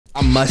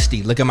I'm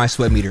musty. Look at my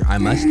sweat meter.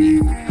 I'm musty.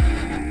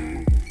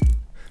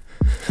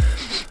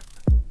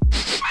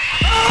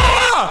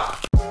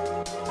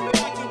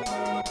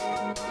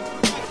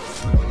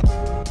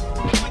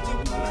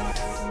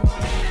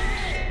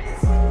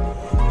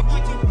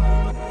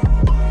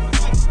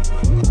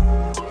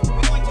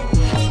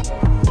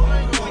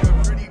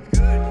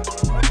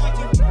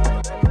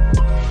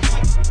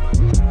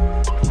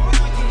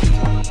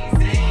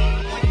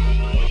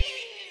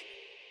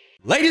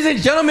 Ladies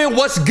and gentlemen,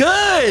 what's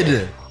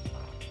good?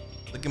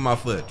 Look at my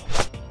foot.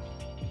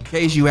 In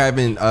case you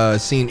haven't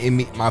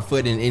seen my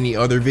foot in any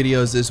other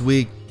videos this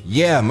week,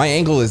 yeah, my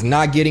ankle is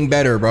not getting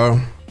better, bro.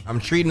 I'm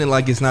treating it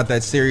like it's not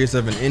that serious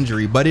of an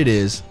injury, but it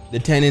is. The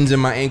tendons in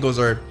my ankles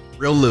are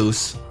real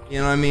loose. You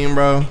know what I mean,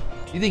 bro?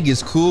 You think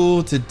it's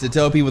cool to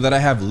tell people that I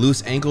have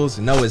loose ankles?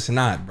 No, it's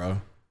not,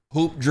 bro.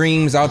 Hoop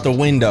dreams out the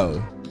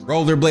window.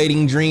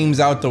 Rollerblading dreams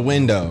out the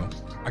window.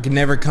 I can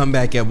never come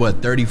back at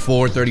what,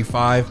 34,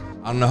 35?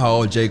 I don't know how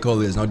old J.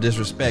 Cole is. No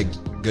disrespect,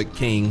 good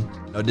king.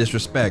 No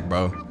disrespect,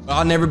 bro.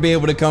 I'll never be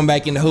able to come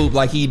back in the hoop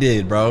like he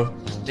did, bro.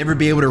 Never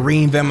be able to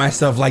reinvent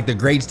myself like the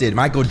greats did.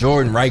 Michael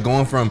Jordan, right?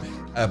 Going from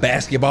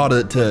basketball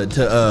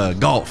to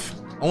golf.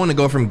 I want to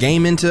go from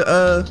gaming to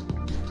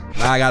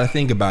now I gotta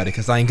think about it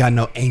because I ain't got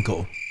no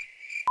ankle.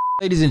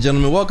 Ladies and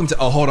gentlemen, welcome to,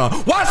 oh, hold on.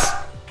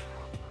 What?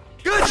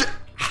 Good.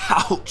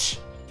 Ouch.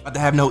 About to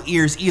have no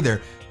ears either.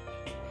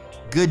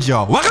 Good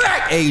job. Welcome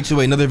back, to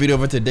another video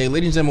for today.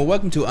 Ladies and gentlemen,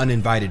 welcome to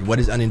Uninvited. What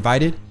is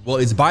Uninvited? Well,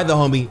 it's by the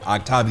homie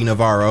Octavio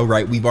Navarro,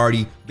 right? We've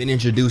already been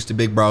introduced to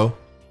Big Bro.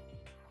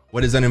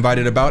 What is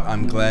Uninvited about?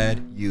 I'm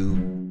glad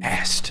you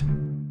asked.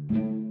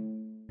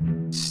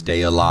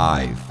 Stay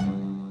alive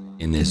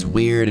in this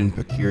weird and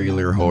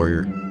peculiar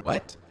horror.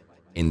 What?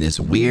 In this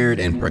weird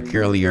and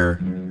peculiar,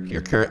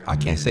 I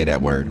can't say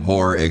that word,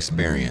 horror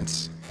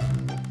experience.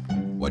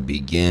 What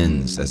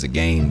begins as a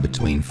game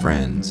between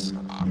friends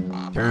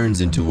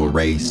turns into a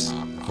race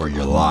for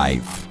your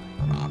life.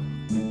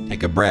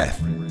 Take a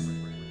breath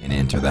and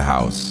enter the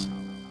house.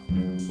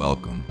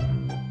 Welcome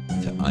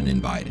to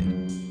Uninvited.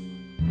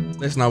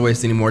 Let's not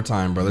waste any more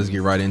time, bro. Let's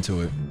get right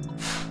into it.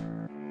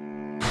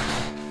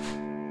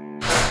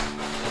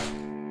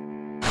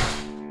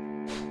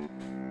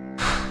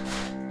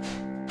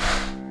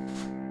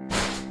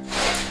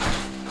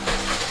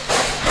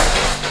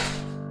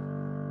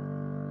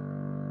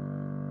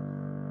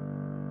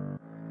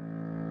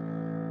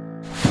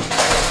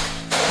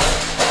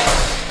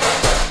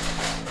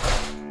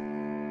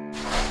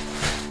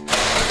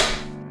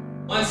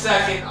 1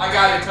 second, I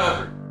got it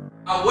covered.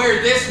 I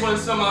wear this one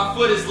so my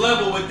foot is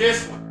level with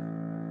this one.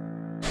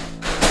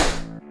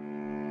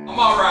 I'm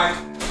all right.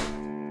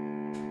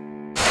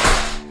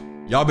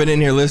 Y'all been in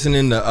here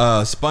listening to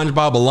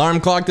SpongeBob alarm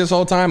clock this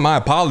whole time? My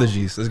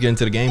apologies. Let's get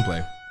into the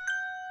gameplay.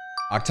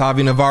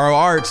 Octavio Navarro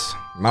Arts,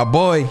 my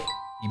boy,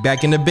 he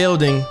back in the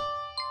building.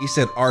 He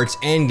said arts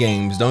and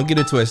games. Don't get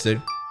it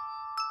twisted.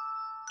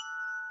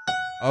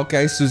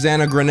 Okay,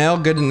 Susanna Grinnell,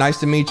 good and nice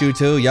to meet you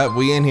too. Yep,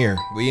 we in here.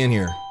 We in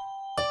here.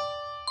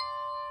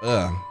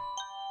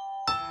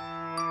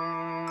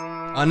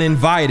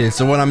 Uninvited.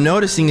 So what I'm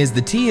noticing is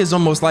the T is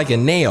almost like a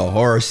nail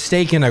or a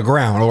stake in the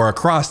ground or a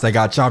cross that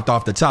got chopped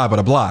off the top of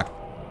the block.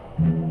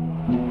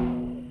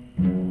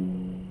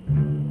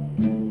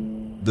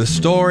 The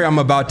story I'm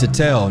about to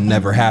tell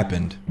never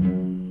happened.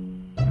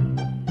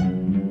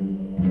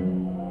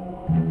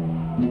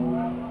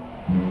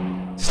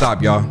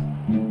 Stop, y'all.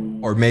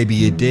 Or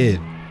maybe it did.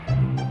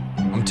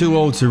 I'm too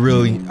old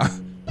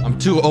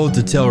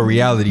to tell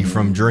reality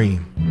from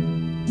dream.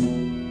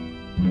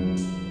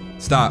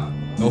 Stop.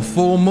 A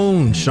full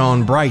moon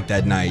shone bright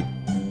that night,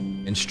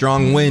 and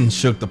strong winds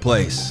shook the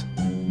place,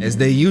 as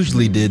they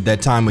usually did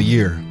that time of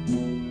year.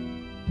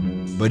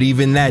 But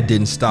even that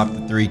didn't stop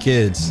the three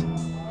kids.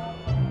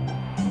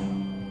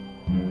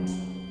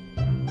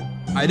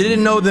 I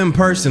didn't know them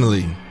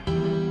personally,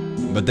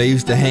 but they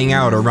used to hang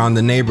out around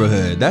the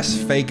neighborhood. That's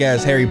fake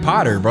ass Harry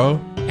Potter, bro.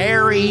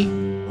 Harry,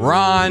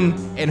 Ron,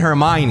 and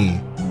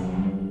Hermione.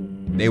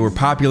 They were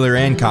popular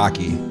and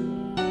cocky.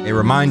 They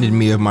reminded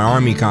me of my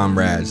army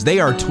comrades. They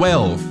are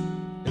 12.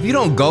 If you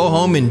don't go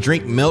home and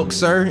drink milk,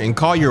 sir, and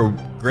call your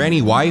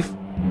granny wife,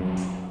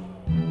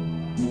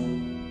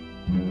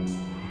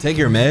 take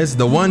your meds.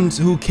 The ones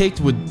who kicked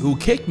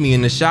me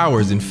in the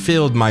showers and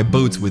filled my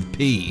boots with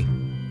pee.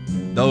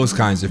 Those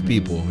kinds of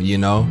people, you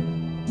know.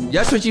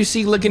 That's what you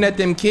see looking at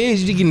them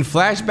kids. You getting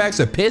flashbacks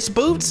of piss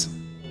boots?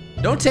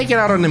 Don't take it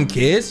out on them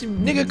kids.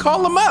 Nigga,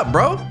 call them up,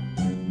 bro.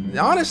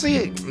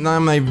 Honestly, no,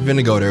 I'm not even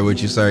gonna go there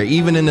with you, sir.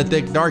 Even in the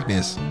thick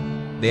darkness,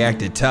 they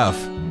acted tough,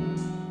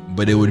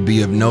 but it would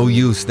be of no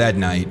use that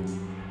night.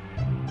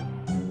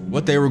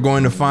 What they were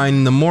going to find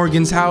in the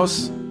Morgan's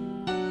house,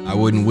 I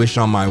wouldn't wish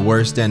on my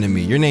worst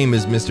enemy. Your name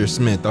is Mr.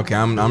 Smith. Okay,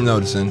 I'm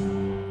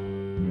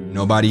noticing.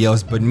 Nobody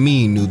else but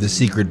me knew the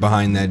secret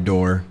behind that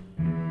door.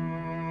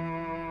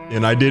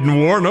 And I didn't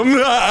warn them.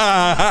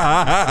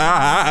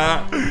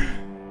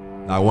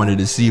 I wanted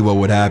to see what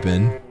would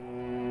happen.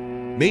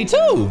 Me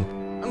too.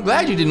 I'm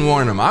glad you didn't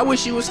warn him. I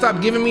wish you would stop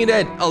giving me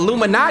that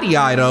Illuminati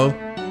eye though.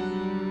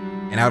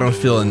 and I don't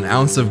feel an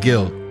ounce of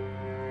guilt.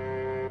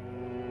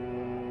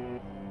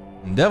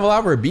 Devil, I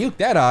rebuke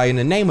that eye in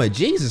the name of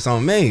Jesus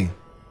on me.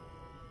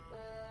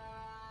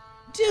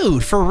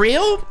 Dude, for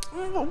real?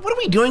 What are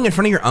we doing in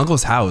front of your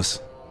uncle's house?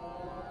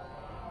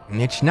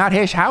 It's not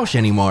his house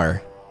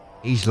anymore.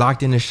 He's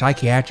locked in a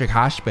psychiatric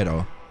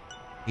hospital.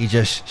 He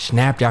just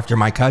snapped after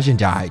my cousin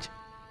died.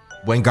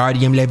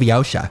 Wingardium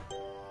Leviosa.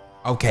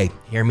 Okay,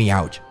 hear me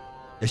out.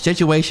 The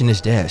situation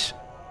is this.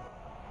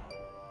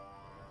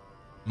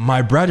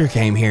 My brother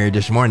came here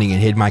this morning and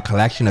hid my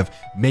collection of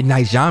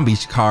Midnight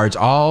Zombies cards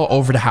all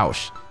over the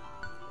house.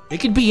 It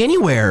could be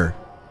anywhere.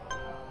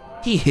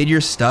 He hid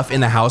your stuff in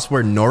the house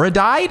where Nora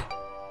died?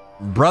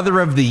 Brother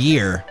of the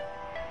year.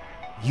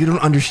 You don't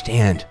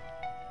understand.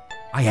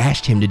 I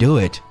asked him to do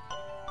it.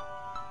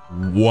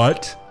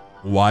 What?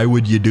 Why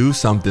would you do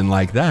something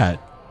like that?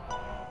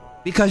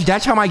 Because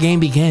that's how my game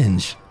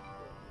begins.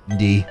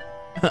 The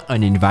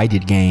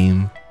uninvited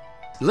game.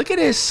 Look at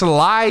his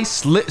sly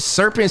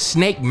serpent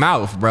snake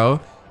mouth, bro.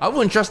 I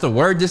wouldn't trust a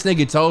word this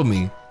nigga told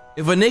me.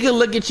 If a nigga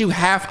look at you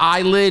half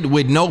eyelid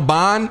with no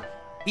bond,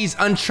 he's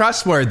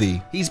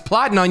untrustworthy. He's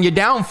plotting on your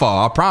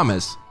downfall, I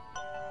promise.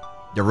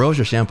 The rules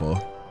are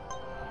simple.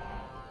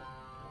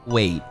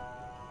 Wait,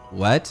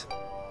 what?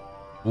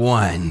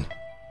 1.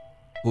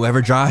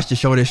 Whoever draws the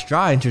shortest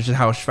straw enters the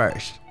house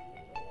first.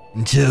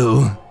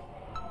 2.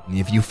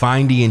 If you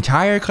find the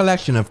entire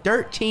collection of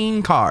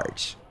 13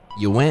 cards,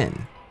 you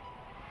win.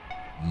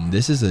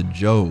 This is a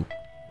joke,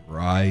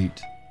 right?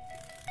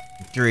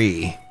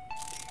 3.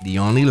 The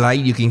only light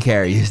you can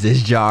carry is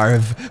this jar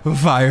of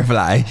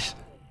fireflies.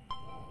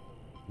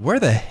 Where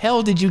the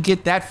hell did you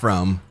get that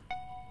from?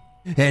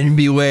 And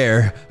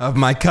beware of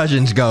my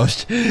cousin's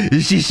ghost.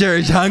 She sure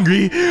is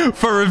hungry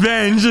for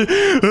revenge.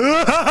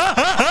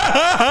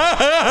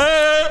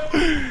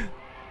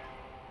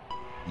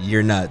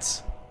 You're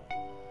nuts.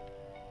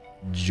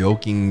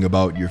 Joking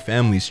about your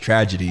family's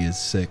tragedy is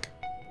sick.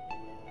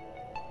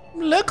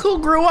 Look who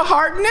grew a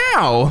heart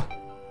now.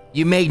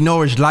 You made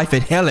Nora's life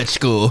at hell at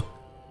school.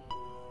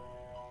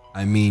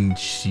 I mean,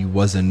 she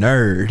was a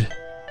nerd,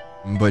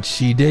 but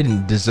she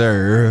didn't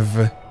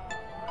deserve.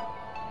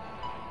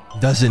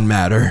 Doesn't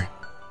matter.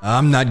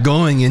 I'm not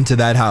going into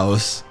that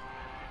house.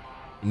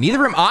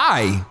 Neither am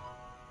I.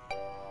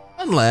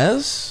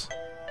 Unless,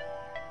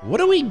 what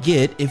do we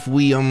get if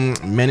we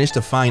manage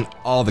to find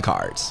all the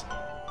cards?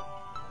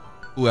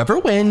 Whoever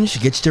wins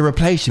gets to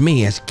replace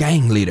me as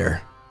gang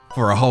leader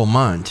for a whole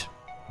month.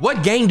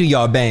 What gang do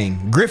y'all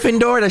bang?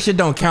 Gryffindor? That shit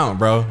don't count,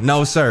 bro.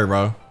 No, sir,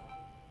 bro.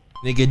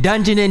 Nigga,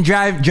 Dungeon and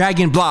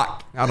Dragon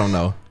Block. I don't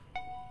know.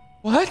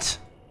 What?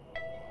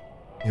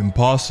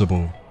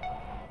 Impossible.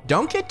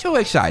 Don't get too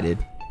excited.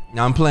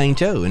 Now I'm playing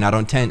too, and I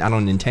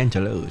don't intend to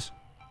lose.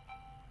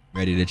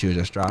 Ready to choose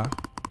a straw?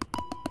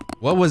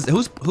 What was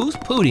who's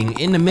pooting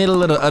in the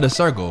middle of the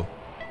circle?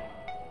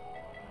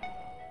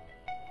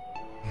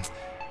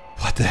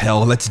 What the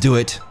hell? Let's do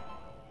it.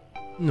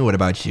 What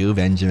about you,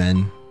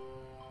 Benjamin?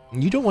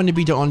 You don't want to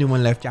be the only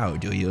one left out,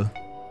 do you?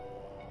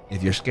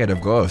 If you're scared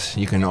of ghosts,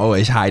 you can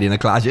always hide in a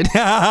closet.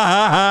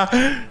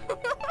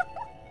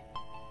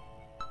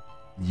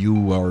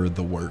 You are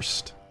the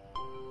worst.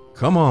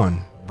 Come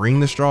on, bring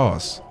the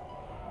straws.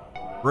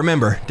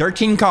 Remember,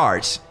 13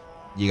 cards.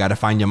 You gotta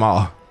find them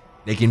all.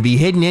 They can be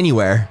hidden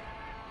anywhere.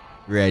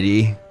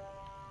 Ready?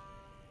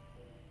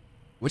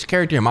 Which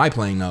character am I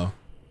playing though?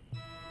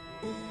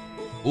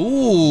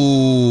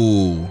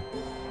 Ooh.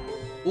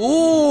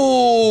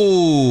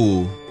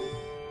 Ooh.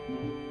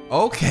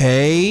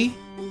 Okay.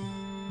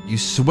 You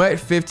sweat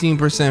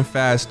 15%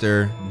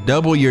 faster,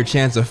 double your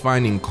chance of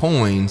finding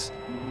coins.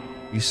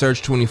 You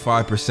search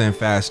 25%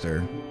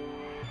 faster.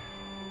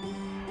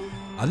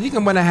 I think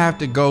I'm gonna have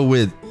to go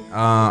with,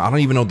 I don't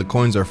even know what the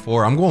coins are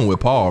for. I'm going with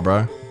Paul,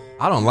 bro.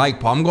 I don't like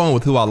Paul. I'm going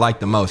with who I like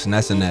the most, and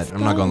that's Annette.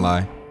 I'm not gonna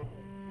lie.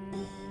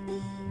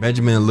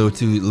 Benjamin a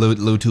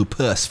little too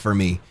puss for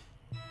me.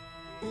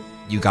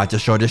 You got the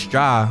shortest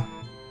straw.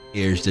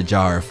 Here's the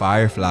jar of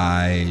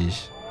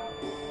fireflies.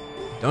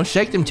 Don't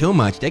shake them too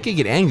much. They could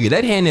get angry.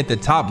 That hand at the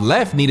top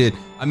left needed,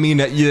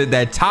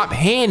 that top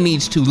hand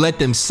needs to let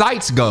them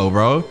sights go,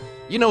 bro.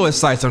 You know what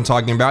sights I'm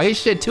talking about. His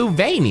shit too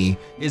veiny.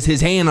 It's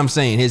his hand, I'm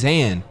saying, his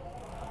hand.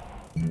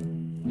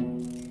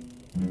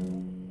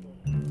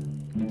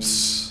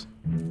 Psst.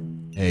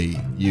 Hey,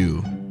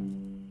 you.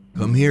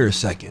 Come here a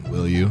second,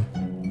 will you?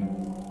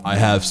 I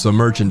have some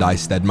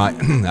merchandise that might,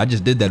 I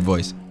just did that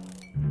voice.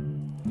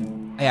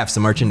 I have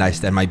some merchandise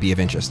that might be of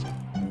interest.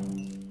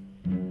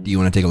 Do you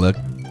want to take a look?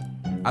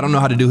 I don't know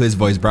how to do his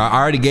voice, bro. I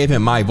already gave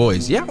him my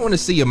voice. Yeah, I want to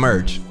see your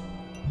merch.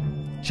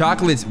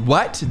 Chocolates,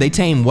 what? They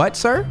tame what,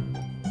 sir?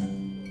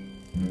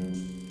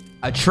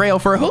 A trail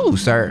for who,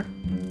 sir?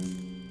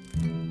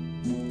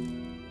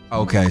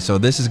 Okay, so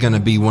this is gonna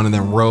be one of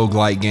them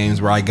roguelike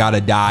games where I gotta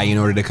die in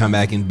order to come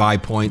back and buy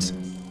points.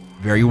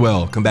 Very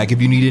well, come back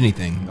if you need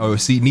anything. Oh,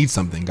 see, need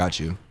something, got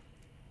you.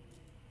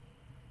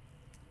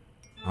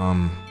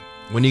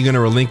 When are you gonna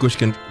relinquish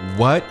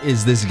what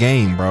is this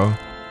game, bro?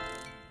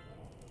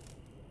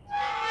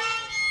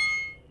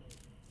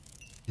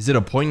 Is it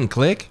a point and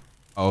click?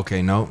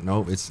 Okay, no,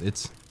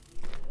 it's.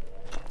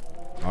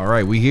 All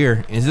right, we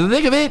here. Into the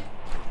thick of it.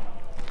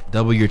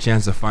 Double your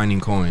chance of finding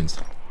coins.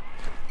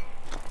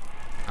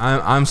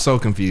 I'm so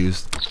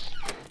confused.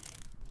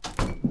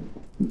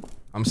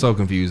 I'm so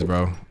confused,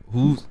 bro.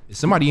 Is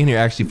somebody in here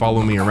actually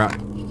following me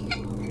around?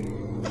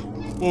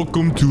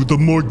 Welcome to the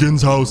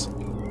Morgan's house.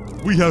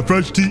 We have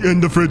fresh tea in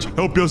the fridge.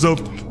 Help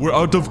yourself. We're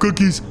out of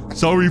cookies.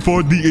 Sorry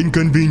for the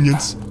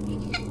inconvenience.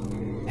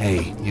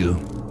 Hey, you.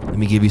 Let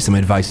me give you some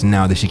advice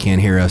now that she can't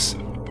hear us.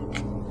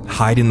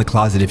 Hide in the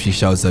closet if she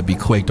shows up. Be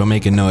quick. Don't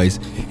make a noise.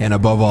 And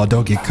above all,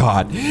 don't get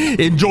caught.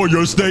 Enjoy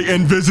your stay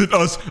and visit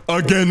us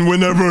again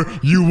whenever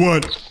you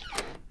want.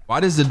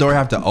 Why does the door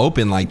have to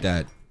open like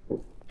that?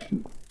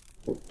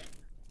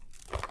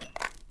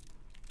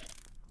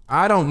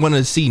 I don't want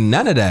to see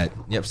none of that.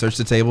 Yep, search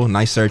the table.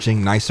 Nice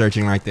searching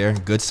right there.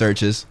 Good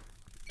searches.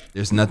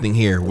 There's nothing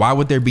here. Why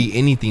would there be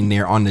anything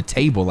there on the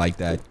table like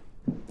that?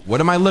 What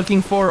am I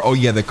looking for? Oh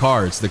yeah, the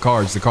cards.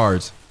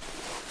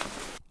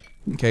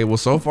 Okay, well,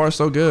 so far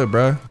so good,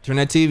 bro. Turn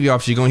that TV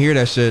off. She gonna hear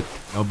that shit.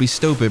 Don't be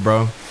stupid,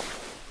 bro.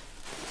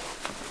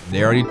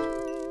 They already...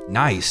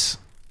 Nice.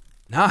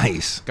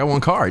 Got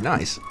one card.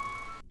 Nice.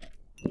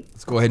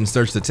 Let's go ahead and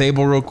search the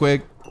table real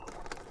quick.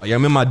 Oh yeah,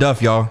 I'm in my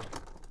duff, y'all.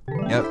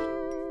 Yep.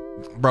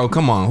 Bro,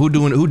 come on. Who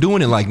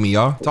doing it like me,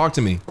 y'all? Talk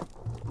to me.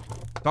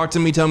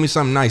 Tell me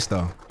something nice,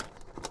 though.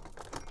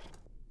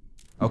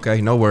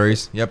 Okay, no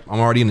worries. Yep, I'm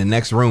already in the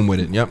next room with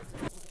it. Yep.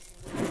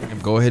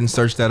 Go ahead and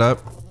search that up.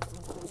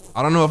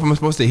 I don't know if I'm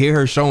supposed to hear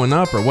her showing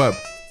up or what.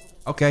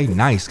 Okay,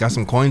 nice. Got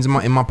some coins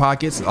in my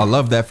pockets. I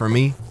love that for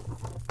me.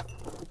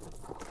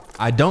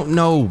 I don't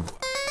know.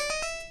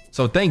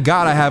 So thank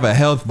God I have a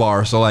health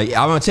bar. So like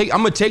I'm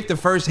gonna take the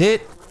first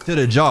hit to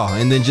the jaw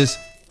and then just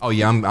oh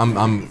yeah,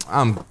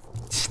 I'm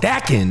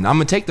stacking. I'm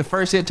gonna take the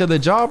first hit to the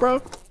jaw,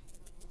 bro.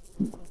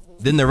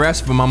 Then the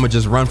rest of them I'm gonna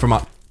just run for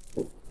my...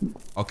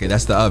 Okay,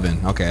 that's the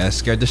oven. Okay, that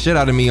scared the shit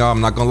out of me, y'all.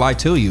 I'm not gonna lie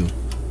to you.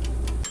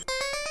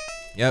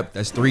 Yep,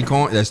 that's 3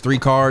 coins. That's 3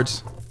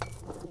 cards.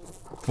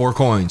 4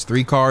 coins.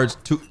 3 cards.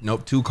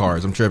 2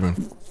 cards. I'm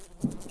tripping.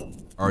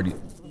 Already.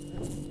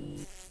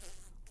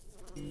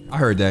 I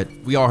heard that.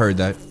 We all heard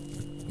that.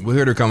 We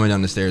heard her coming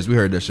down the stairs. We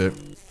heard that shit.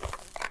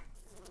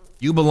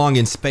 You belong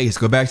in space.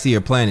 Go back to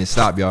your planet.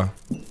 Stop, y'all.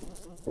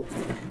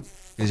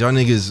 Cause y'all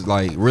niggas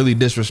like really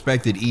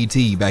disrespected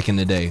E.T. back in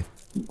the day.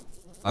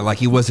 Like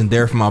he wasn't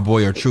there for my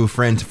boy or true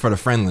friend for the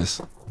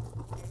friendless.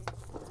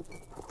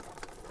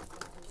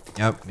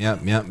 Yep.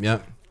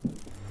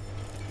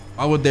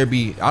 Why would there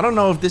be... I don't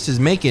know if this is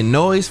making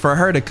noise for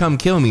her to come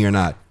kill me or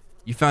not.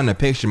 You found a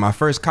picture. My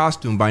first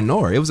costume by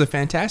Nora. It was a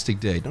fantastic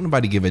day. Don't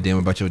nobody give a damn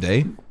about your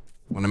day.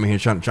 When I'm in here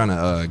trying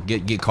to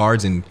get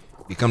cards and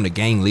become the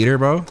gang leader,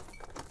 bro.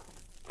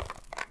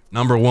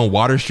 #1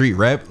 Water Street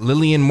rep.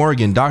 Lillian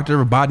Morgan.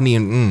 Doctor of Botany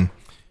and...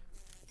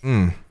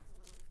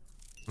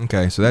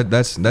 Okay, so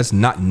that's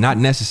not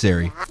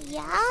necessary.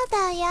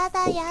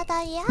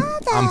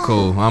 I'm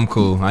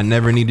cool. I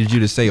never needed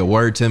you to say a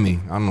word to me.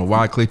 I don't know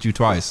why I clicked you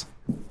twice.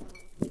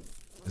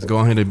 Let's go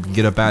ahead and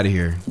get up out of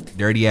here.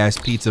 Dirty ass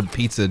pizza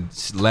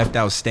left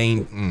out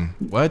stained.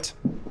 What?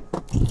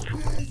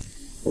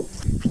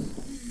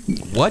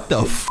 What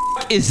the f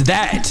is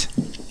that?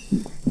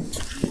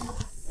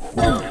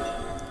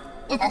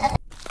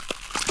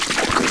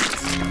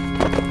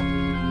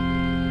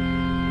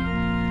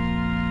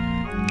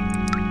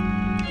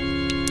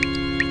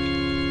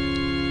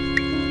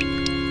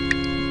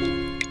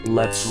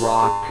 Let's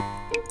rock.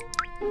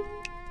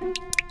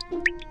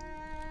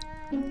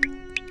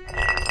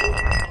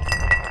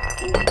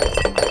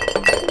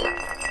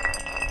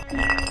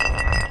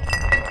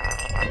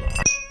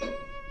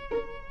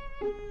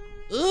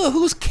 Ugh,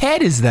 whose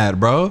cat is that,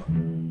 bro?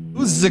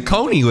 Whose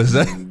Zacconi was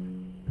that?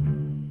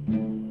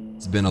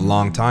 It's been a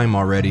long time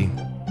already.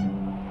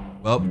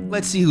 Well,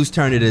 let's see whose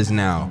turn it is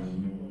now.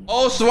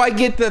 Oh, so I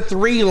get the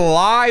 3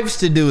 lives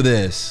to do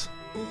this.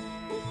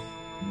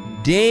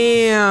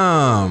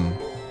 Damn.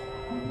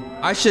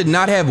 I should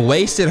not have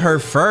wasted her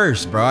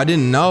first, bro. I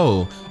didn't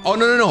know. Oh,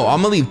 no.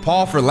 I'm gonna leave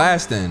Paul for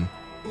last then.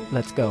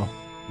 Let's go.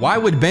 Why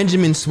would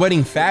Benjamin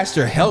sweating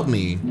faster help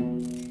me?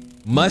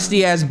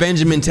 Musty ass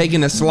Benjamin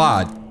taking a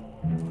slot.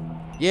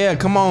 Yeah,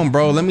 come on,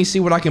 bro. Let me see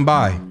what I can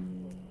buy.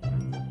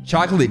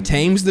 Chocolate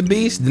tames the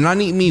beast? Then I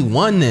need me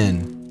 1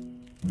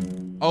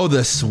 then. Oh,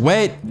 the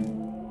sweat.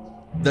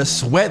 The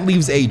sweat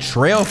leaves a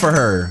trail for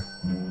her.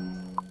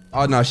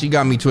 Oh, no, she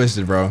got me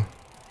twisted, bro.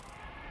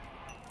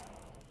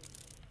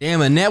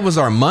 Damn, Annette was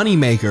our money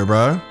maker,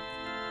 bro.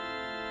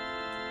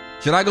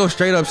 Should I go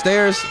straight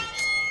upstairs?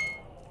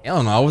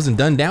 Hell no, I wasn't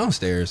done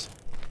downstairs.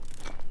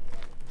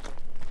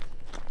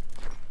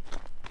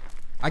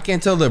 I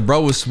can't tell that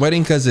bro was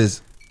sweating because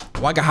his...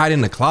 Well, I can hide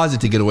in the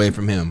closet to get away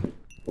from him.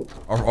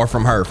 Or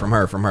from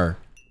her.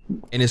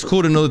 And it's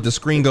cool to know that the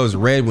screen goes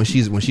red when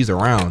she's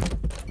around.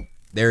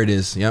 There it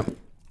is, yep.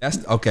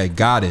 That's... Okay,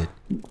 got it.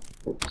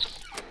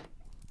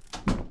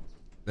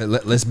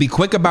 Let's be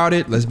quick about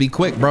it. Let's be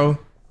quick, bro.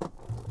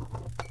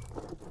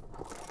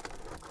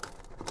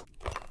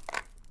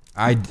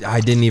 I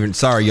didn't even...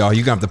 Sorry, y'all.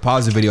 You're gonna have to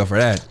pause the video for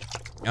that.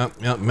 Yep.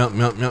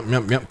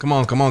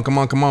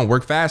 Come on.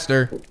 Work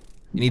faster.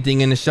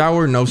 Anything in the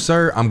shower? No,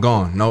 sir. I'm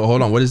gone. No,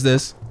 hold on. What is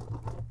this?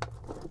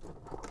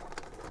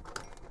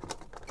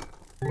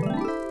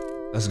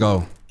 Let's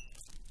go.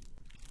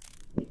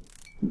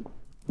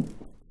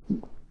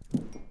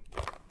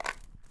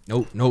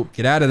 Nope.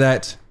 Get out of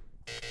that.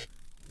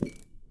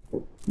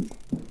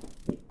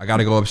 I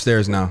gotta go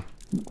upstairs now.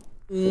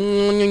 Get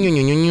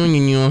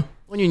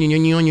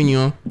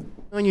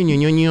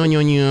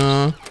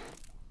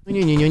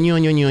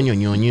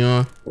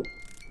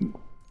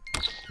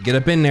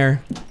up in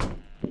there.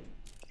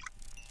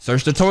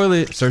 Search the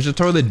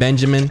toilet,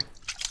 Benjamin.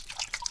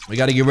 We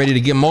gotta get ready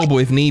to get mobile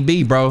if need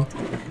be, bro.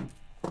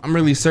 I'm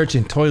really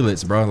searching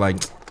toilets, bro. Like,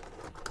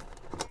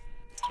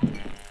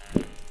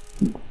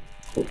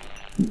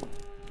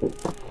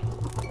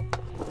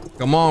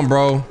 come on,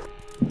 bro.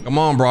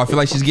 I feel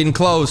like she's getting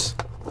close.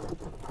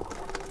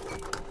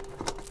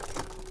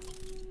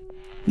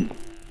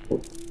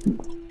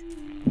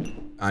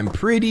 I'm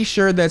pretty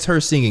sure that's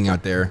her singing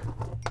out there.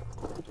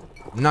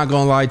 I'm not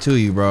gonna lie to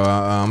you, bro.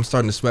 I'm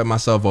starting to sweat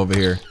myself over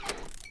here.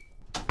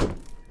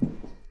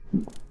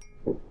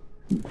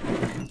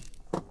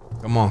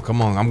 Come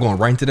on. I'm going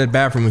right into that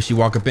bathroom when she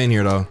walk up in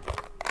here, though.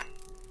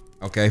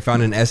 Okay,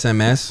 found an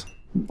SMS.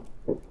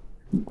 Oh,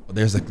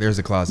 there's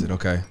a closet.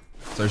 Okay,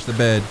 search the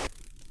bed.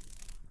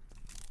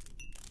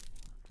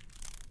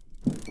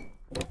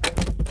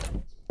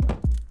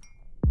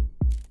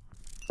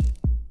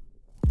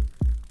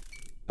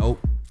 Nope.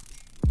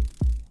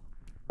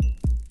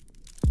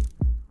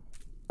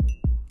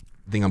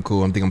 I think I'm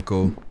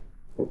cool.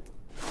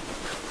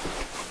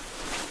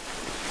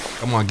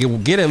 Come on,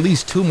 get at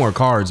least 2 more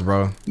cards,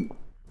 bro.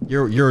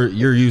 You're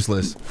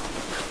useless.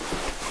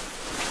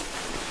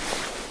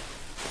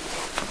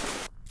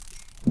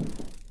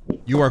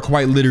 You are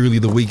quite literally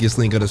the weakest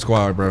link of the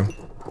squad, bro.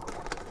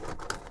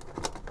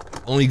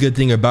 Only good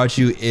thing about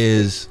you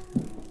is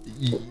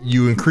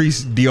you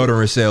increase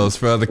deodorant sales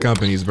for other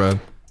companies, bro.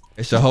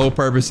 It's your whole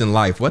purpose in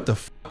life. What the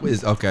f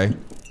is okay?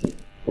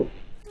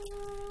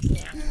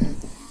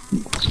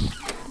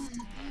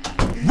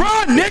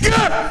 Run,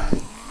 nigga!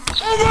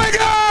 Oh my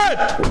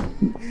god!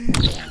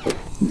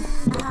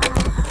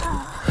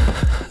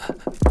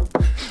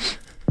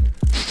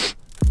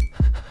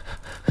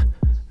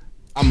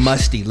 I'm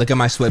musty. Look at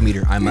my sweat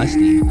meter. I'm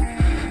musty.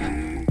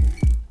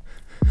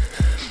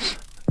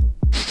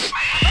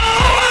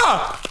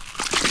 Ah!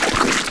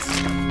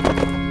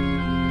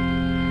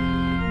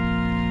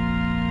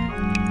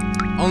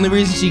 Only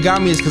reason she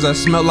got me is because I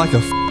smelled like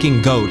a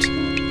fucking goat.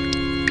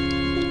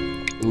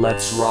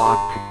 Let's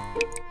rock.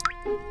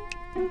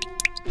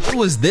 What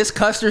was this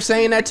Custer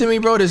saying that to me,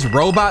 bro? This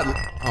robot?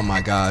 Oh my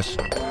gosh.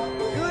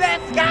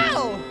 Let's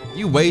go!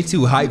 You way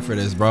too hyped for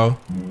this, bro.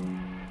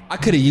 I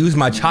could have used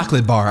my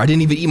chocolate bar. I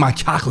didn't even eat my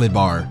chocolate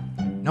bar.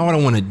 No, I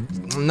don't want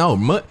to. No,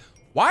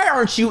 why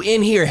aren't you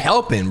in here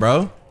helping,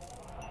 bro?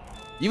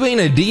 You ain't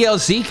a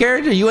DLC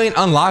character? You ain't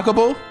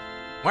unlockable?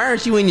 Why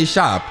aren't you in your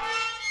shop?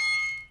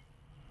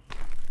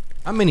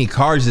 How many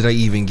cards did I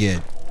even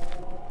get?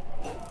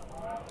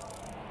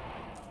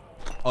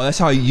 Oh, that's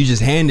how you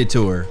just hand it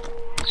to her.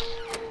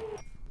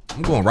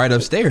 I'm going right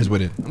upstairs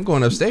with it.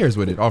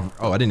 Oh,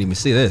 I didn't even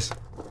see this.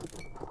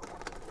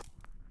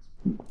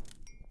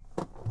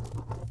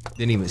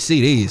 Didn't even see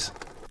these.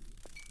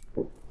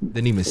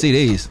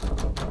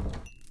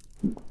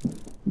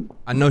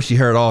 I know she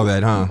heard all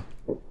that, huh?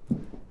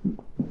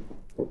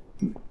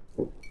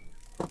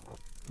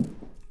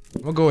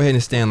 I'm gonna go ahead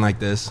and stand like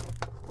this.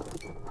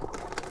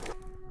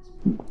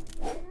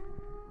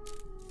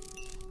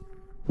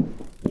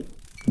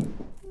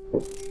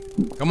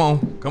 Come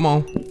on.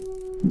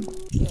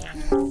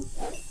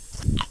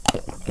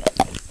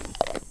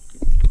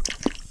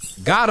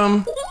 Got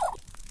him.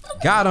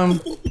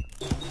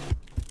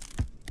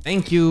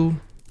 Thank you.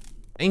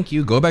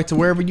 Go back to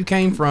wherever you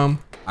came from.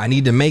 I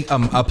need to make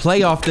a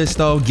play off this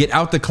though. Get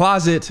out the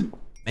closet.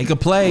 Make a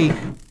play.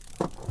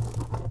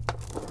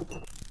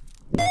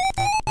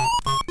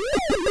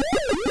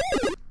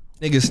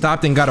 Niggas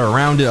stopped and got a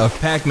round of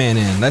Pac-Man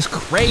in. That's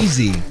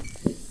crazy.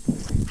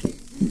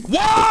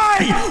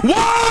 Why?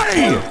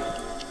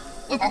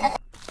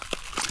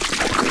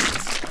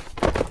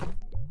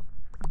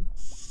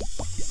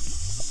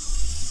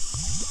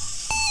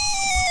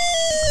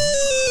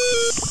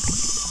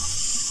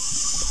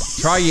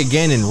 Try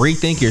again and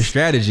rethink your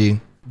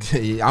strategy.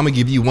 I'm gonna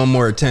give you one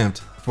more attempt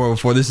for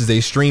this is a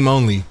stream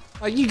only.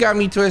 Like, you got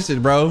me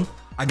twisted, bro.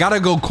 I gotta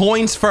go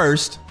coins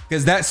first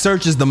because that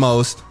searches the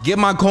most. Get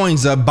my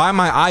coins up, buy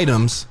my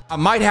items. I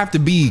might have to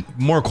be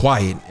more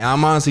quiet. And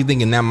I'm honestly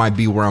thinking that might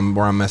be where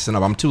I'm messing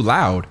up. I'm too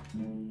loud.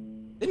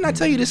 Didn't I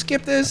tell you to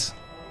skip this?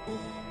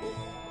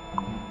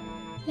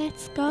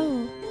 Let's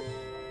go.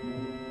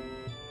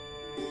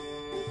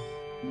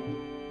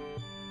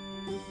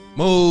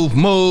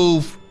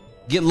 Move.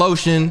 Get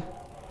lotion.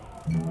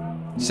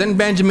 Send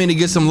Benjamin to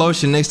get some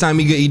lotion next time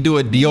you do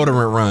a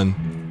deodorant run.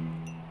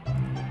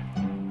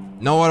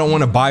 No, I don't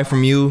want to buy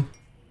from you.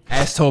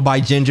 As told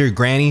by Ginger,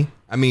 Grandpa.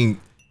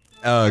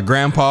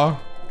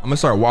 I'm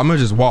gonna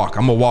just walk.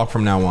 I'm gonna walk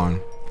from now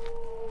on.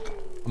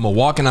 I'm gonna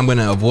walk and I'm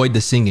gonna avoid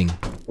the singing.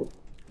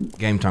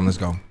 Game time, let's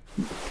go.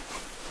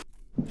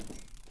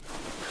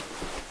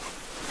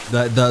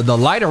 The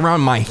light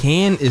around my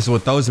hand is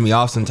what throws me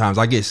off sometimes.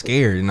 I get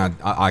scared and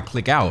I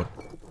click out.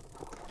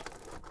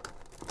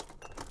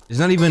 There's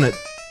not even a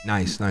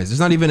nice. There's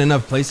not even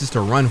enough places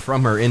to run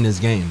from her in this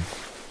game.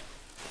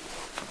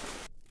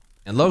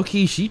 And low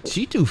key, she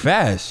too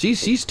fast.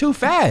 She's too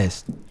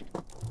fast.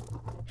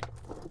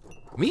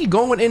 Me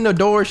going in the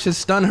door should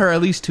stun her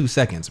at least 2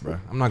 seconds, bro.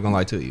 I'm not gonna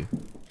lie to you.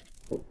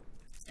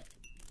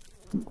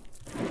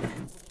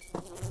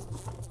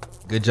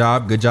 Good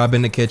job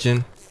in the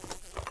kitchen.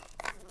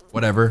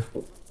 Whatever.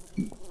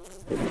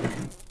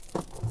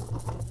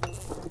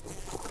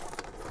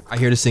 I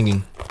hear the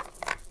singing.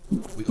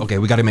 Okay,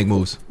 we gotta make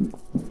moves.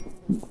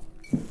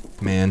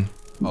 Man,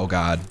 oh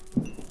God.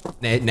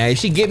 Now if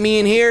she get me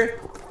in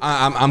here,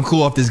 I'm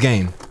cool off this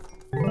game.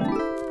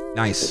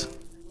 Nice.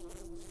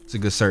 It's a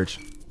good search.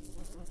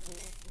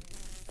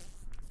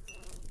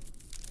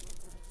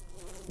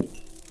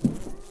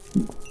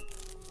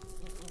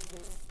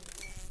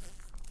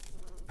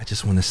 I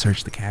just want to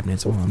search the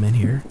cabinets while I'm in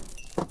here.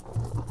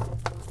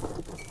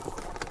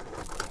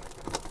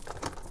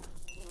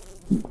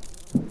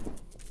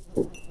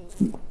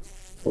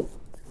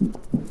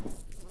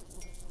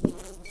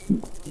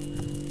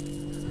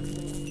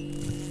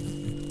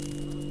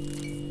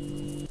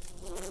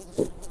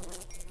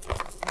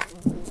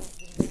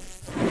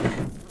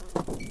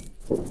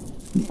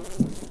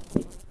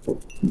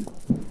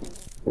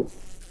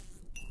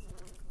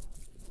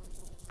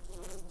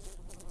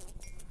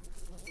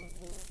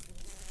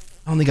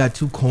 I only got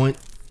 2 coins.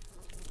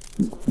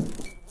 I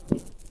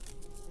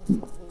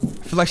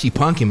feel like she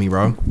punking me,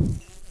 bro.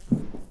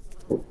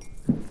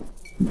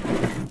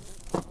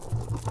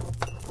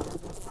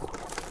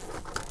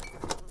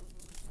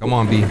 Come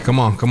on, B. Come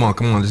on.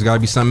 There's gotta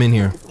be something in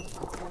here.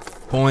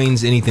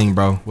 Coins, anything,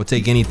 bro. We'll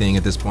take anything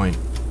at this point.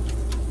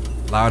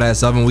 Loud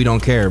ass oven, we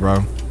don't care,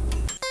 bro.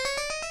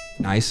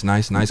 Nice.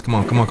 Come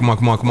on.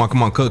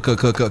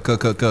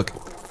 Cook.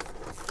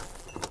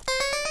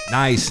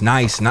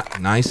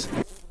 Nice.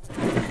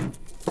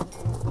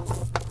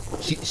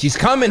 She's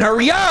coming,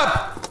 hurry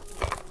up!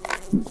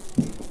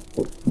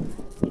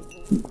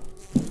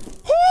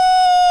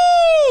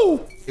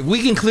 Woo! If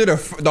we can clear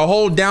the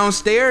whole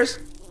downstairs,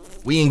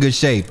 we in good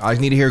shape. I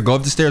just need to hear her go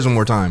up the stairs one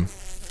more time.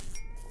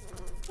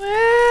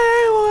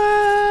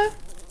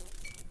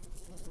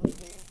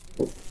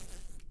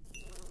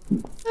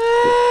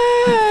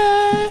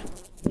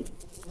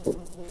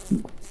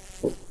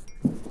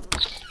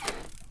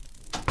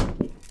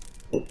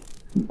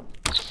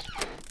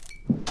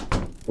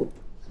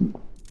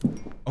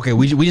 Okay,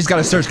 we just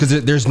gotta search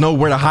because there's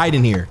nowhere to hide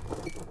in here.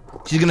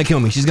 She's gonna kill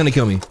me.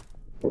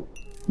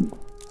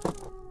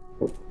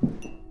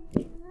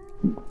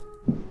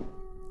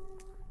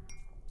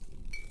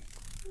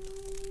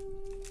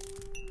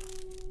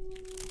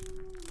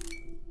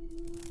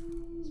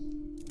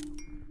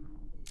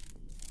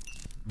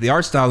 The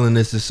art style in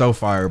this is so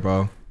fire,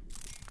 bro.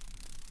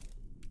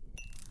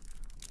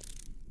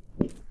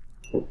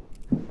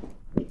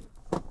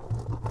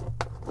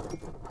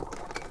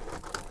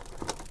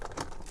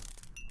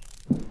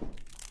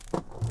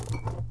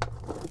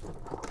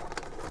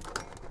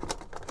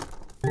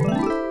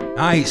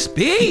 Nice,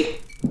 B.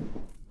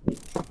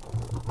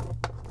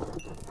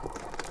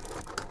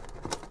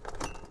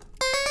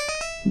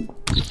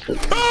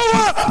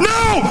 Oh,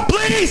 no!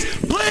 Please!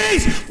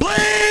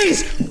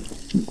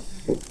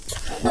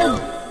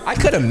 I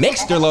could have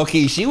mixed her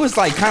low-key. She was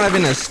like kind of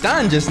in a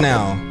stun just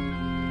now.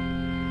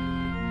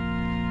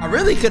 I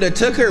really could have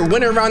took her,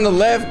 went around the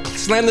left,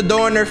 slammed the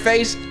door in her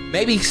face,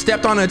 maybe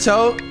stepped on her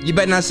toe. You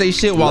better not say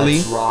shit, Wally.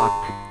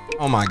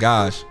 Oh my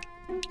gosh.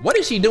 What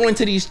is she doing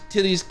to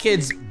these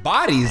kids'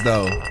 bodies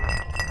though?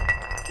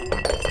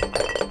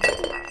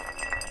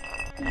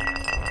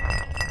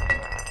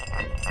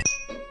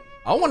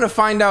 I want to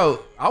find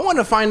out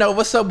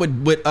what's up with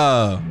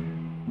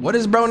what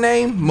is bro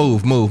name?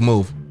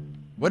 Move.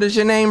 What is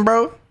your name,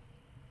 bro?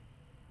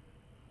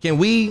 Can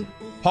we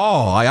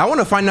Paul? I want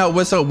to find out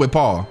what's up with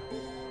Paul.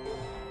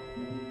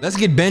 Let's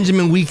get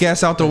Benjamin weak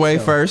ass out the way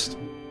first.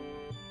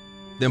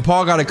 Then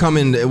Paul got to come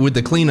in with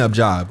the cleanup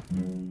job.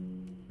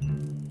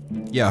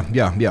 Yeah.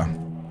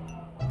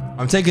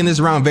 I'm taking this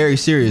round very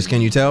serious, can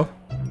you tell?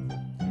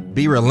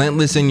 Be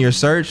relentless in your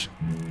search.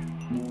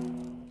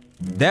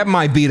 That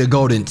might be the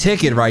golden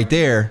ticket right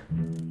there.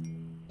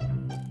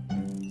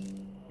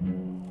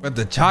 But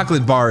the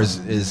chocolate bar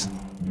is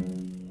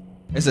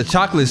it's a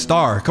chocolate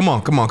star. Come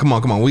on.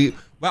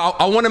 Well,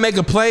 I want to make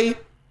a play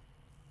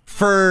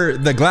for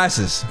the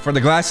glasses. For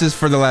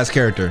the last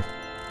character.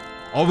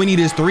 All we need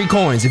is 3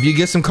 coins. If you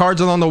get some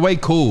cards along the way,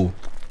 cool.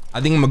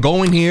 I think I'm gonna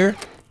go in here.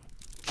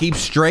 Keep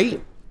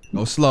straight.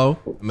 Go slow.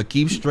 I'm gonna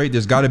keep straight.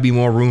 There's got to be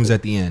more rooms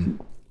at the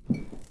end.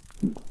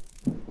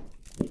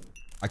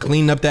 I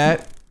cleaned up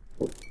that.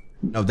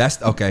 No,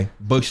 that's okay.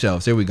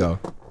 Bookshelves. Here we go.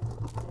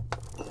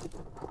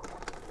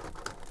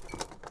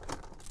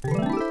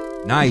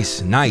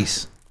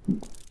 Nice.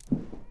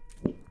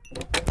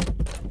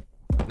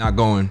 Not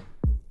going.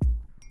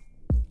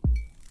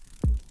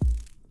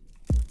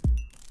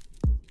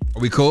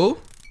 Are we cool?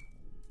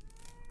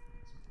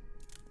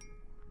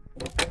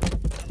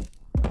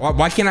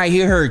 Why can't I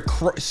hear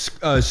her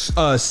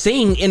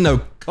sing in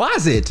the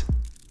closet?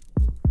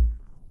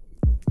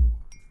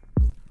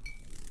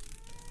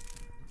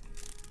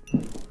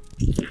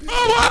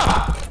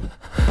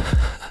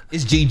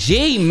 It's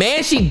GG,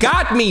 man. She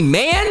got me,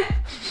 man.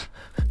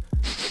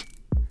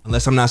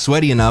 Unless I'm not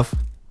sweaty enough.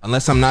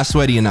 Unless I'm not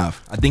sweaty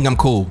enough. I think I'm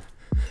cool.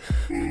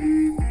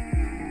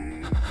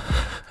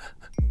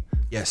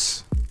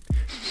 Yes.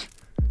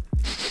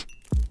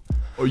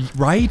 Oh,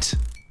 right?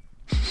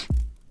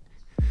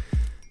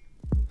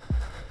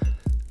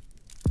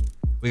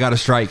 We gotta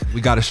strike.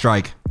 We gotta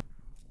strike.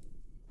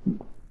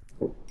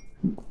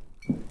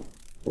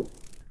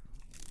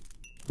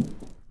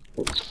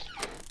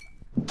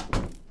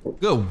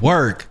 Good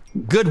work.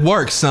 Good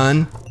work,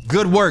 son.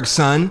 Good work,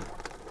 son.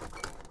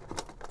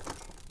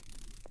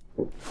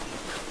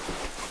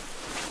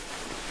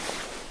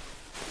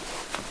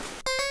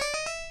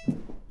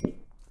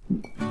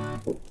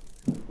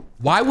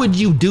 Why would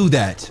you do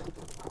that?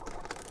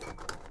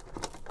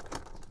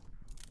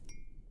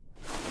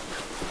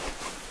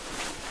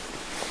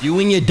 You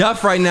in your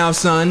duff right now,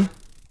 son.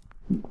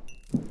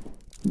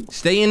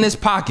 Stay in this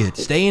pocket.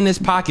 Stay in this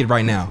pocket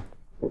right now.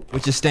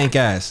 With your stank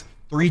ass.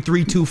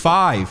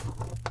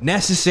 3325.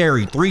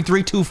 Necessary.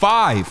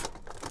 3325.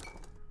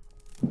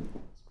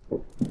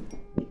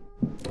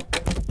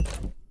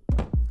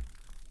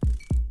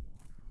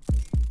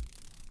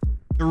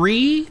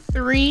 Three,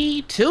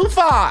 3, 2,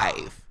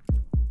 5.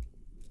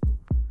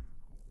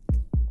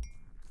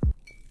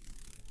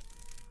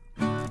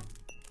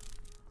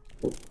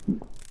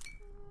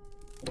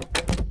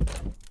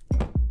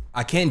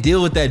 I can't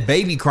deal with that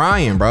baby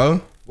crying,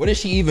 bro. What is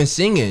she even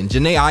singing?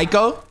 Janae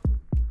Aiko?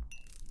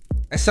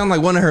 That sounds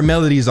like one of her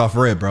melodies off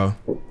Red, bro.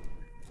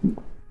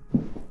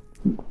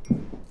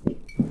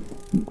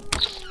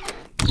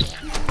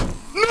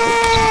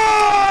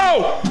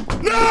 No!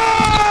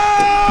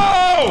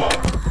 No!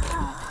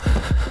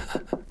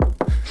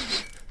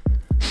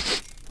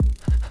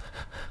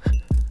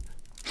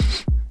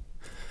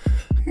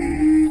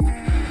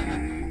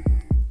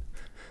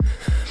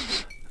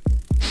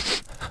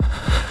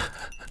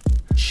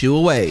 Shoo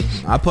away.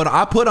 I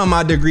put on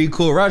my degree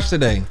Cool Rush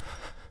today.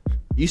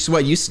 You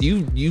sweat.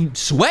 You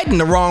sweating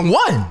the wrong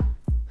one.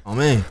 Oh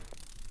man.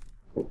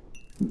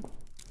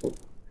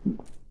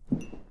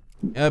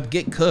 Yep.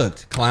 Get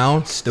cooked,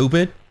 clown.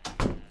 Stupid.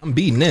 I'm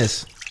beating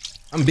this.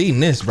 I'm beating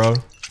this, bro.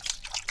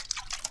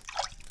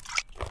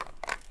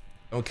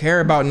 Don't care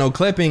about no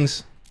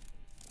clippings.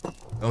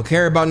 Don't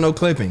care about no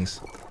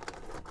clippings.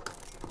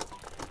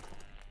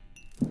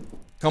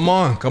 Come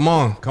on, come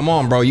on, come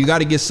on, bro. You got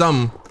to get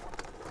something.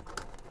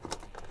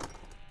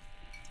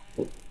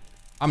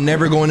 I'm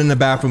never going in the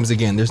bathrooms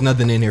again. There's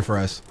nothing in here for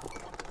us.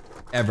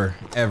 Ever,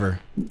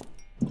 ever.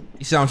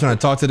 You see how I'm trying to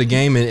talk to the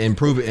game and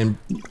prove it and,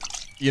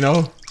 you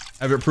know,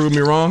 have it prove me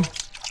wrong?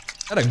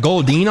 Is that a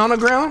Goldine on the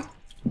ground?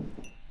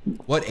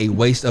 What a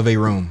waste of a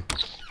room.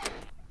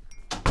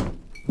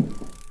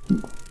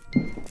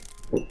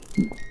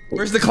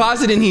 Where's the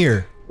closet in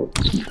here?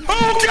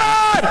 Oh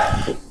God!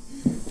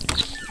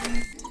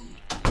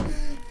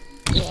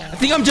 I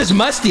think I'm just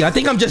musty. I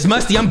think I'm just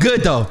musty. I'm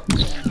good though.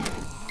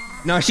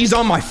 No, she's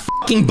on my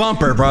fucking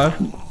bumper, bruh.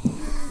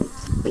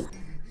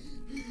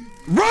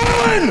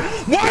 Run!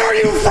 Why are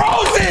you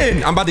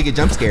frozen? I'm about to get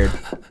jump scared.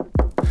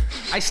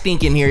 I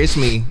stink in here. It's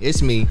me.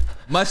 It's me.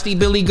 Musty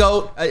Billy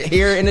Goat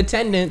here in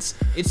attendance.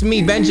 It's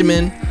me,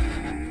 Benjamin.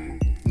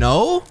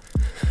 No?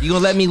 You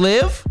gonna let me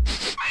live?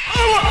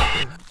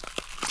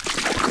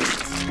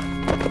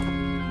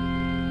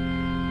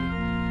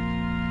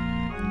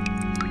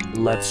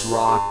 Let's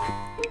rock.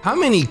 How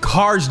many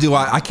cars do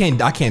I can't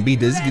beat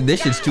this.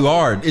 This shit's too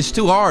hard. It's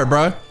too hard,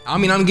 bro. I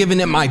mean, I'm giving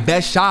it my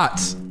best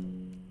shots.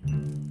 I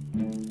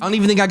don't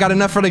even think I got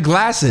enough for the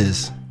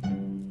glasses.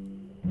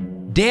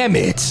 Damn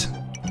it.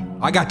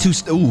 I got two,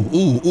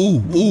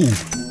 ooh.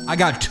 I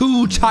got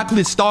 2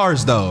 chocolate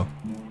stars though.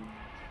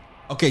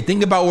 Okay,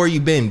 think about where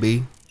you've been,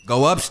 B.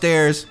 Go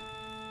upstairs.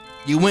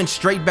 You went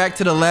straight back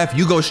to the left.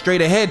 You go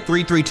straight ahead,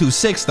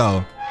 3326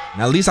 though.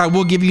 Now, at least I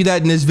will give you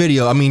that in this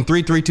video. I mean,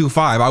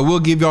 3325. I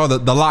will give y'all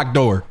the locked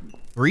door.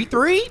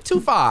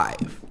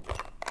 3325.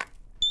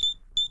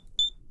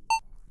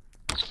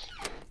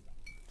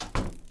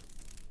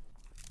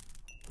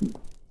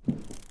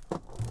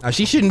 Now,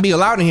 she shouldn't be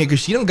allowed in here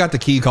because she don't got the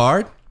key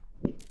card.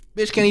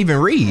 Bitch can't even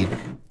read.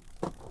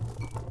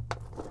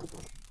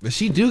 But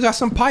she do got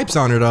some pipes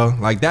on her though.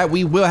 Like that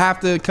we will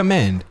have to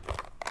commend.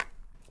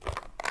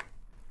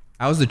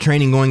 How's the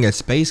training going at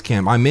space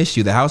camp? I miss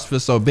you. The house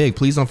feels so big.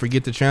 Please don't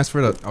forget to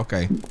transfer the...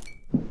 Okay.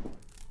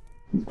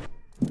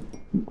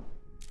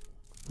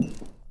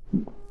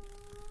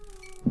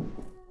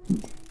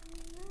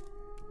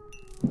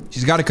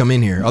 She's got to come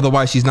in here.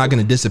 Otherwise, she's not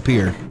going to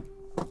disappear.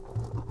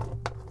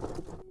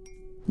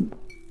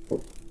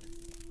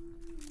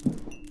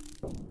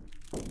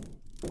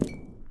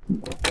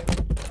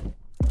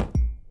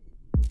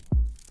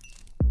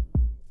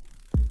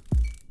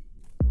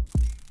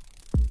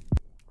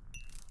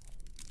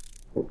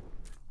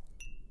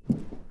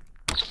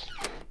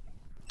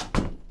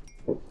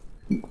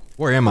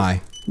 Where am I?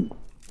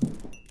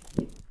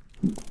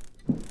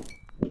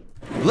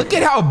 Look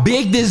at how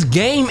big this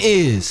game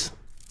is.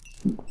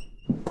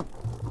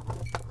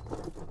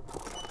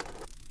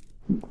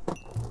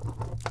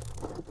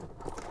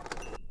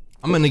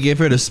 I'm gonna give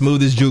her the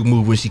smoothest juke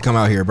move when she come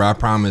out here, bro. I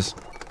promise.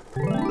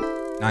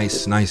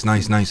 Nice, nice,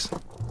 nice, nice.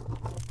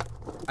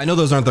 I know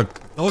those are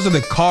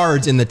the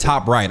cards in the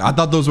top right. I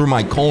thought those were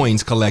my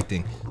coins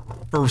collecting.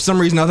 For some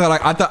reason, I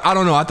thought I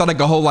don't know. I thought I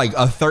could hold like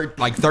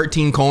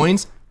 13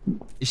 coins.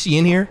 Is she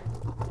in here?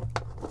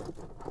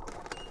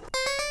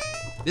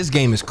 This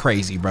game is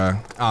crazy, bro.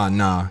 Ah,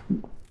 nah.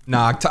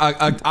 Nah,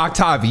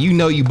 Octavia, you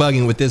know you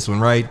bugging with this one,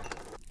 right?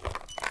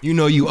 You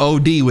know you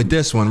OD with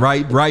this one,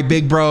 right? Right,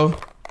 big bro?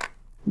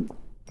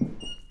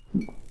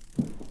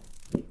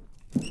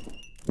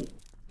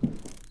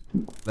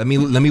 Let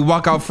me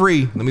walk out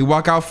free. Let me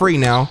walk out free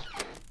now.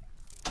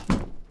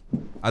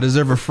 I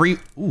deserve a free.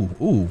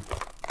 Ooh.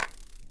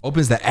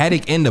 Opens the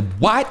attic and the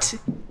what?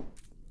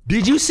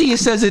 Did you see it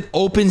says it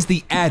opens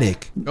the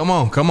attic? Come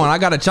on. I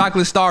got a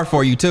chocolate star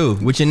for you too.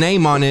 With your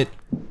name on it.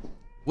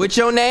 With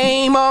your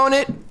name on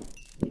it.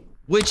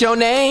 With your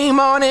name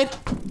on it.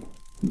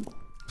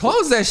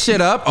 Close that shit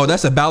up. Oh,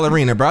 that's a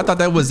ballerina, bro. I thought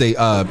that was a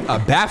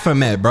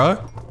Baphomet,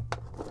 bro.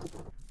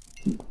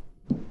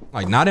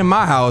 Like, not in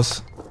my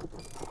house.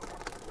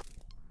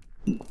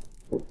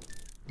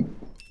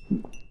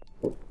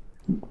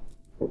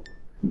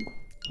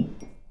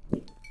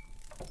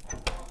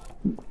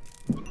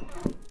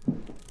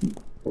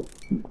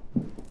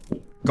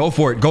 Go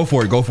for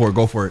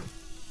it.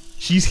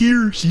 She's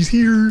here.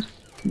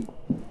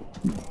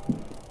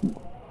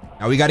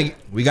 Now we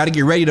gotta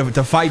get ready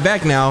to fight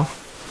back now.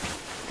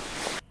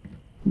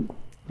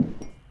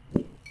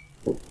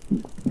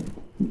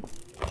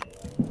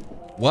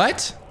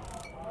 What?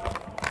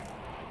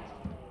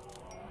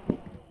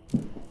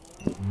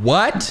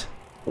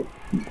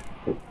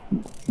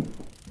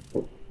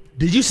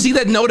 Did you see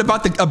that note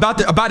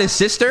about his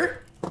sister?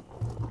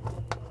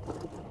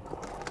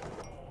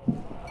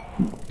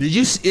 Did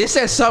you? It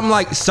says something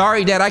like,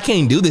 "Sorry, Dad, I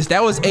can't do this."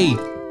 That was a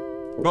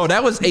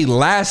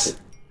last.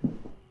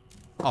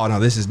 Oh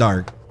no, this is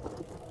dark.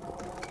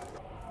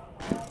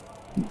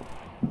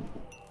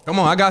 Come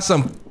on, I got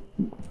some.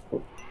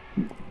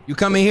 You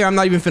come in here, I'm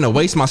not even finna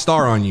waste my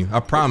star on you. I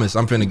promise.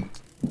 You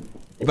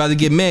about to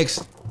get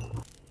mixed.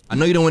 I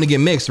know you don't want to get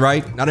mixed,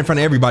 right? Not in front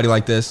of everybody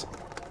like this.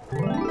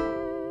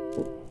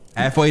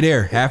 Halfway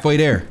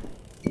there.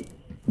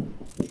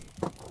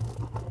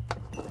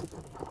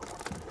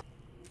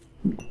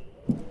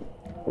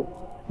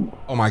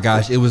 Oh my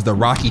gosh, it was the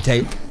Rocky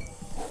tape.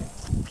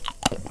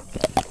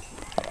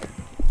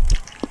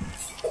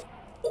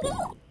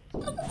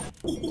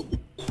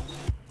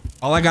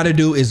 All I gotta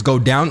do is go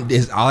down.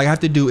 All I have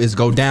to do is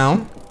go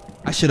down.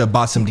 I should have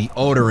bought some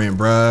deodorant,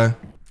 bruh.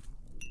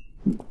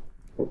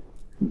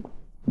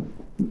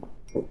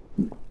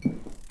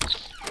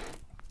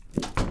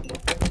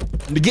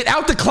 Get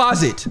out the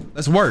closet.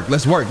 Let's work.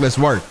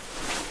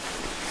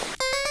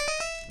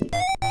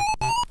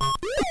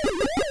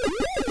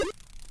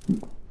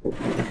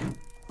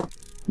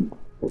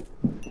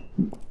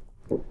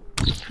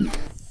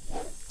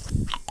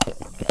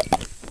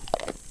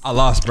 I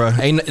lost, bro.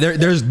 Ain't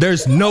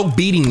there's no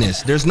beating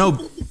this. There's no.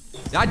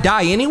 Did I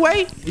die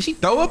anyway? Did she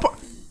throw up?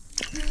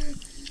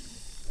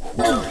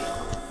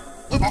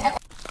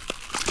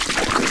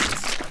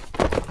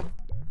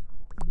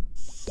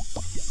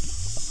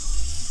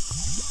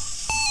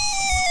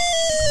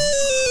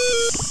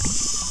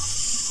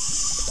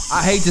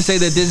 I hate to say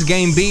that this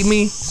game beat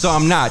me, so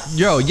I'm not.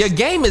 Yo, your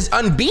game is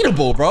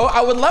unbeatable, bro.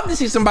 I would love to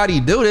see somebody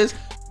do this.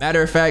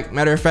 Matter of fact,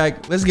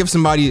 let's give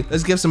somebody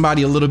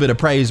a little bit of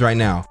praise right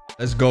now.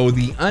 Let's go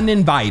the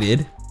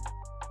uninvited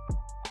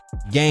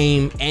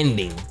game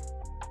ending.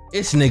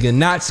 This nigga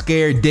not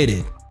scared did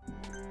it.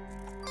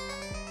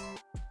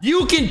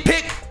 You can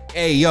pick.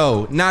 Hey,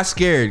 yo, not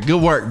scared.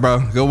 Good work, bro.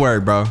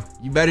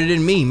 You better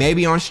than me.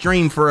 Maybe on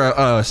stream for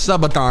a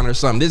subathon or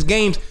something. This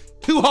game's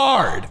too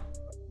hard.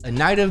 A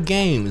night of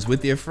games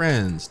with your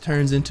friends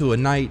turns into a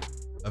night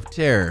of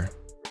terror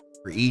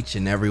for each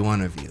and every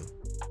one of you.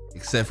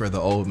 Except for the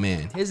old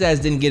man. His ass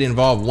didn't get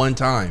involved one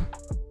time.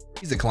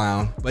 He's a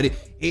clown, but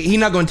he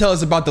not gonna tell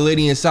us about the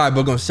lady inside,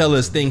 but gonna sell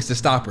us things to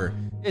stop her.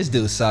 This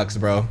dude sucks,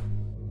 bro.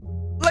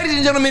 Ladies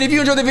and gentlemen, if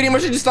you enjoyed the video,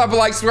 make sure you stop a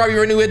like, subscribe if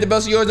you're new, hit the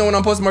bell so you always know when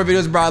I'm posting more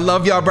videos, bro. I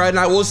love y'all, bro, and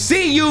I will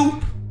see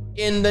you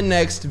in the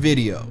next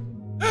video.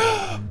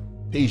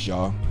 Peace,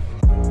 y'all.